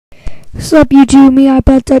What's up YouTube, me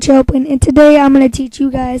iPod Touch Open, and today I'm going to teach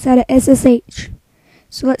you guys how to SSH.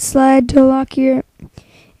 So let's slide to lock here,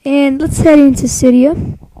 and let's head into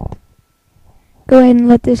Cydia. Go ahead and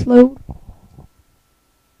let this load.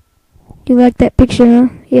 You like that picture, huh?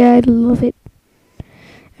 Yeah, I love it.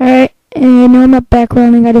 Alright, and now I'm not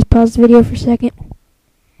backgrounding, I just paused the video for a second.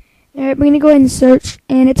 Alright, we're going to go ahead and search,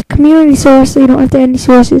 and it's a community source, so you don't have to add any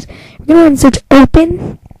sources. We're going to go ahead and search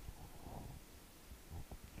open.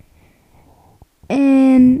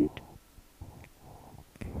 And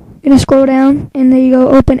I'm going to scroll down, and there you go,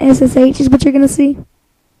 open SSH is what you're going to see.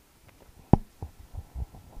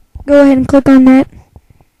 Go ahead and click on that.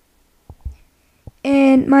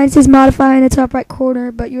 And mine says modify in the top right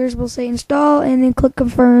corner, but yours will say install, and then click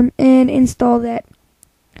confirm and install that.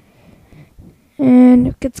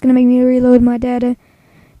 And it's going to make me reload my data,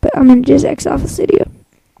 but I'm going to just X off of Cydia.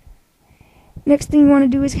 Next thing you want to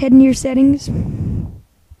do is head into your settings.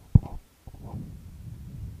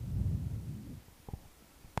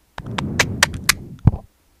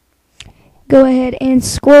 Go ahead and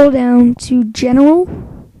scroll down to General.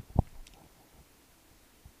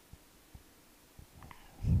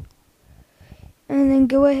 And then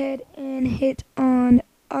go ahead and hit on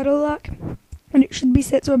Auto Lock. And it should be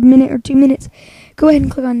set to a minute or 2 minutes. Go ahead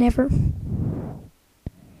and click on Never.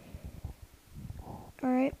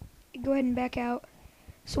 Alright, go ahead and back out.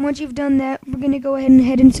 So once you've done that, we're going to go ahead and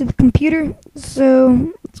head into the computer.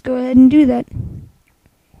 So let's go ahead and do that.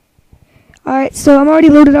 Alright, so I'm already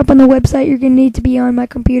loaded up on the website. You're going to need to be on my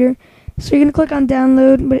computer. So you're going to click on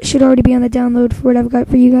download, but it should already be on the download for what I've got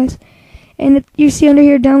for you guys. And you see under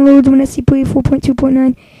here, downloads WinSCP 4.2.9.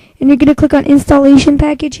 And you're going to click on installation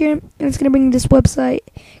package here, and it's going to bring you this website.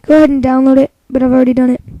 Go ahead and download it, but I've already done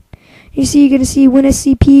it. You see, you're going to see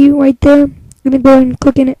WinSCP right there. I'm going to go ahead and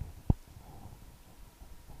click in it.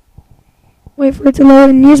 Wait for it to load,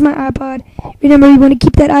 and here's my iPod. Remember, you want to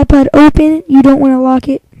keep that iPod open. You don't want to lock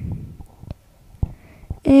it.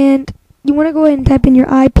 And you want to go ahead and type in your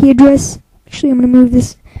IP address. Actually, I'm going to move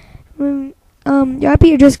this. Your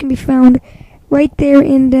IP address can be found right there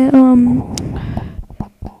in the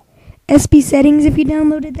SP settings if you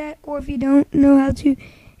downloaded that, or if you don't know how to,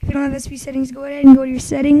 if you don't have SP settings, go ahead and go to your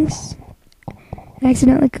settings. I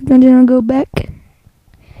accidentally clicked on it, I'll go back.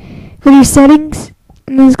 Go to your settings,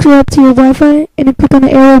 and then scroll up to your Wi-Fi, and then click on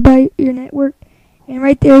the arrow by your network, and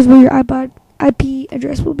right there is where your iPod IP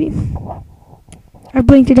address will be. I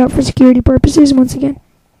blinked it out for security purposes once again.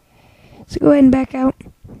 So go ahead and back out.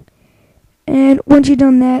 And once you've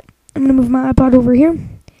done that, I'm going to move my iPod over here.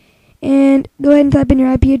 And go ahead and type in your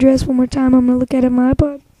IP address one more time. I'm going to look at it on my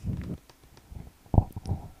iPod.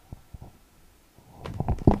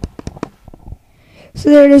 So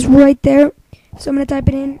there it is right there. So I'm going to type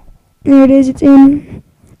it in. There it is. It's in.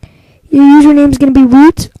 Your username is going to be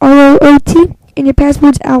root, R-O-O-T, and your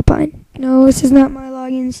password's Alpine. No, this is not my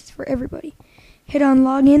login. This is for everybody. Hit on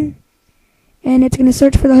login, and it's going to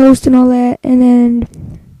search for the host and all that, and then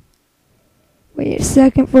wait a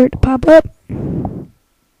second for it to pop up.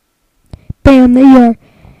 Bam, there you are.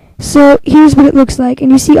 So here's what it looks like,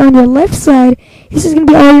 and you see on your left side, this is going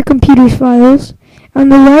to be all your computer's files. On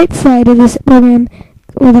the right side of this program,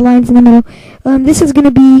 or the lines in the middle, this is going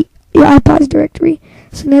to be your iPod's directory.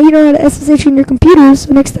 So now you know how to SSH in your computer,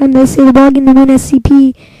 so next time they say log in to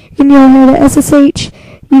WinSCP, you're going to know how to SSH.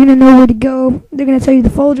 You're going to know where to go. They're going to tell you the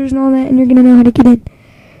folders and all that, and you're going to know how to get in.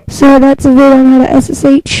 So that's a video on how to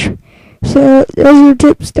SSH. So those are your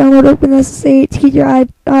tips. Download Open SSH, keep your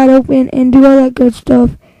iPod open, and do all that good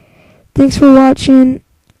stuff. Thanks for watching.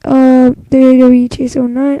 iPod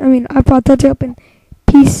Touch Open.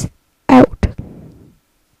 Peace out.